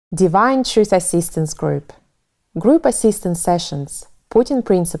Divine Truth Assistance Group. Group assistance sessions, putting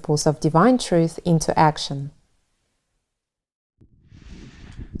principles of divine truth into action.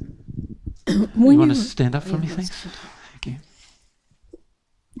 You want to stand up for me, thanks? Thank you.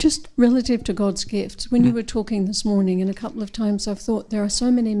 Just relative to God's gifts, when you were talking this morning, and a couple of times I've thought there are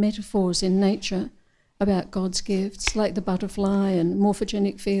so many metaphors in nature about God's gifts, like the butterfly and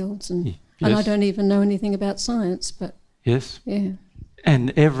morphogenic fields, and I don't even know anything about science, but yes, yeah.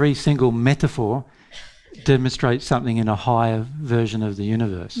 And every single metaphor demonstrates something in a higher version of the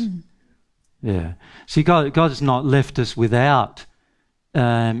universe. Yeah. See, God has not left us without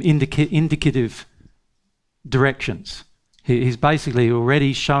indicative directions. He's basically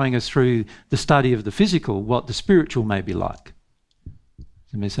already showing us through the study of the physical what the spiritual may be like.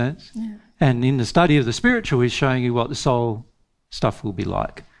 Does that make sense? Yeah. And in the study of the spiritual, he's showing you what the soul stuff will be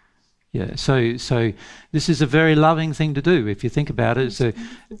like. Yeah, so this is a very loving thing to do if you think about it.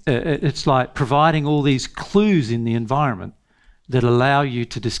 It's like providing all these clues in the environment that allow you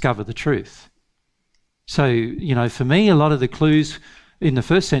to discover the truth. So, you know, for me, a lot of the clues in the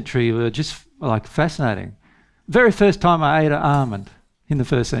first century were just like fascinating. Very first time I ate an almond in the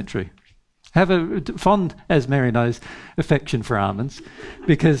first century. I have a fond, as Mary knows, affection for almonds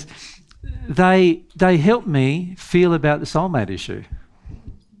because they help me feel about the soulmate issue.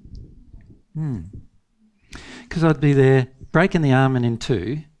 Because I'd be there breaking the almond in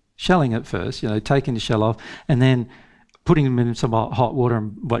two, shelling it first, you know, taking the shell off, and then putting them in some hot water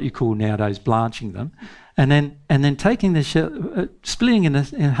and what you call nowadays blanching them, and then taking the shell, splitting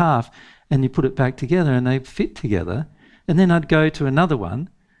it in half, and you put it back together, and they fit together. And then I'd go to another one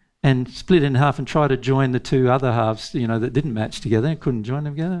and split it in half and try to join the two other halves, you know, that didn't match together and couldn't join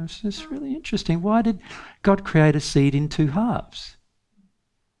them together. It's just really interesting. Why did God create a seed in two halves?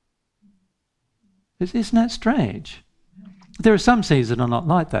 Isn't that strange? There are some seeds that are not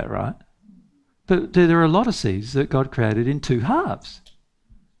like that, right? But there are a lot of seeds that God created in two halves.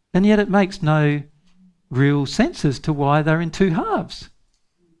 And yet it makes no real sense as to why they're in two halves.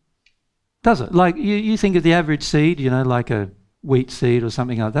 Does it? Like you think of the average seed, you know, like a wheat seed or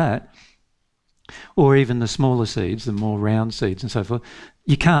something like that, or even the smaller seeds, the more round seeds and so forth.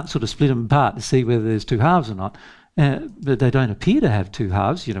 You can't sort of split them apart to see whether there's two halves or not. But they don't appear to have two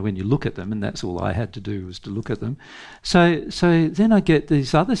halves, you know, when you look at them, and that's all I had to do was to look at them. So then I get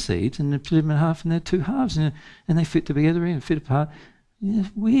these other seeds and they split them in half and they're two halves and they fit together and fit apart. Yeah,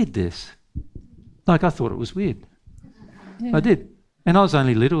 weird this. Like I thought it was weird. Yeah. I did. And I was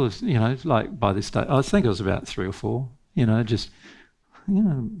only little, you know, like by this stage, I think I was about 3 or 4, you know, just, you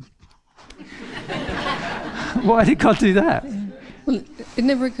know. Why did God do that? Yeah. Well, it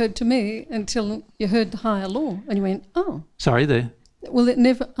never occurred to me until you heard the higher law and you went, oh. Sorry, there. Well,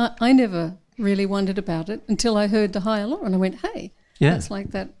 I never really wondered about it until I heard the higher law and I went, hey, that's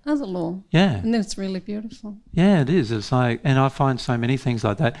like that other law. Yeah. And then it's really beautiful. Yeah, it is. It's like, and I find so many things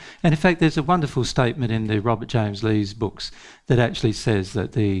like that. And in fact, there's a wonderful statement in the Robert James Lee's books that actually says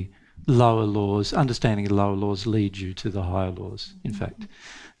that the lower laws, understanding the lower laws lead you to the higher laws, in fact.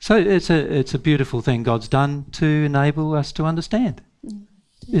 So it's a beautiful thing God's done to enable us to understand.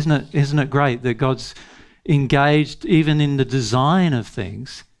 Isn't it great that God's engaged even in the design of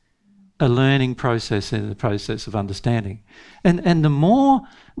things, a learning process and the process of understanding. And the more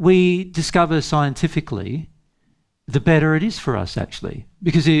we discover scientifically, the better it is for us actually.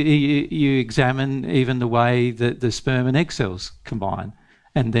 Because you examine even the way that the sperm and egg cells combine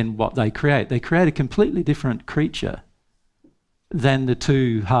and then what they create. They create a completely different creature than the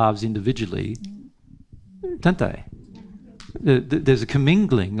two halves individually, don't they? There's a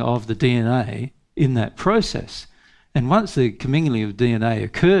commingling of the DNA in that process. And once the commingling of DNA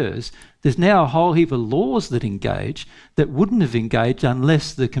occurs, there's now a whole heap of laws that engage that wouldn't have engaged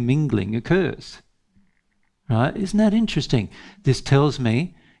unless the commingling occurs. Right? Isn't that interesting? This tells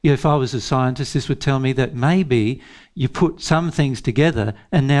me, you know, if I was a scientist, this would tell me that maybe you put some things together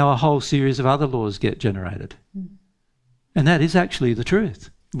and now a whole series of other laws get generated. And that is actually the truth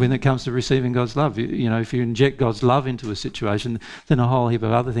when it comes to receiving God's love. You know, if you inject God's love into a situation, then a whole heap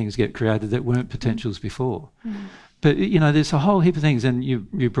of other things get created that weren't potentials before. But, you know, there's a whole heap of things, and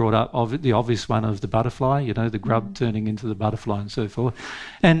you brought up the obvious one of the butterfly, you know, the grub turning into the butterfly and so forth.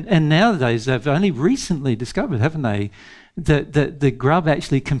 And nowadays they've only recently discovered, haven't they, that the grub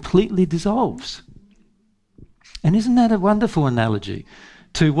actually completely dissolves. And isn't that a wonderful analogy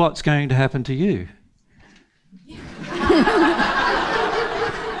to what's going to happen to you?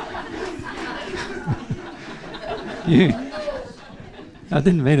 I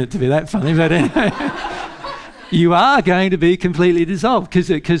didn't mean it to be that funny, but anyway. You are going to be completely dissolved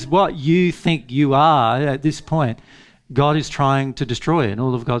because what you think you are at this point God is trying to destroy, and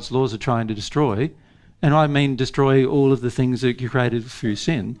all of God's laws are trying to destroy. And I mean destroy all of the things that you created through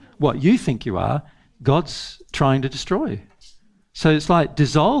sin. What you think you are, God's trying to destroy. So it's like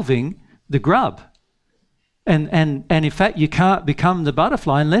dissolving the grub. And in fact, you can't become the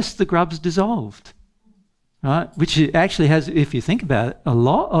butterfly unless the grub's dissolved. Right? Which it actually has, if you think about it, a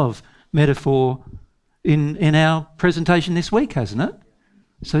lot of metaphor in our presentation this week, hasn't it?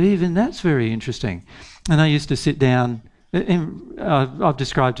 So even that's very interesting. And I used to sit down, I've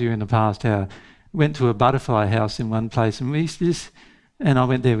described to you in the past how I went to a butterfly house in one place, and we used to just, and I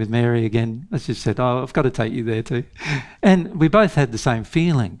went there with Mary again. I just said, oh, I've got to take you there too. And we both had the same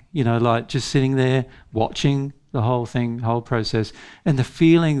feeling, you know, like just sitting there watching the whole thing, whole process, and the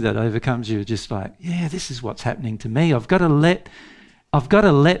feeling that overcomes you, just like, yeah, this is what's happening to me. I've got to let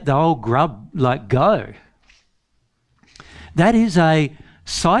the old grub like go. That is a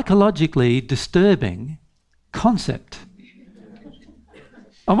psychologically disturbing concept.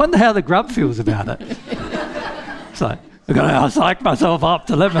 I wonder how the grub feels about it. It's like, I've got to psych myself up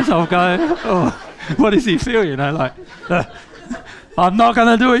to let myself go. Oh, what does he feel, you know, like, I'm not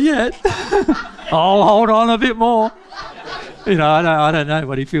going to do it yet. I'll hold on a bit more. You know, I don't know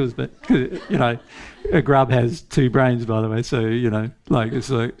what he feels, but, you know, a grub has two brains, by the way, so, you know, like it's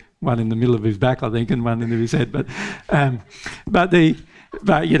like one in the middle of his back, I think, and one in his head. But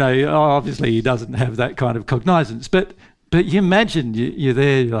you know, obviously he doesn't have that kind of cognizance. But you imagine you're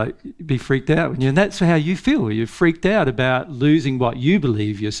there, like, be freaked out, and that's how you feel. You're freaked out about losing what you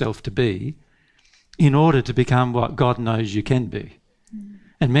believe yourself to be in order to become what God knows you can be.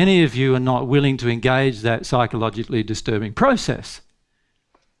 And many of you are not willing to engage that psychologically disturbing process.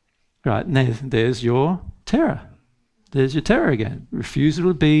 Right, and there's your terror. There's your terror again. Refusal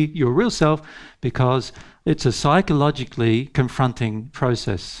to be your real self, because it's a psychologically confronting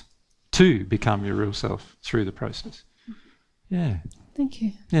process to become your real self through the process. Yeah. Thank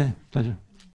you. Yeah, pleasure.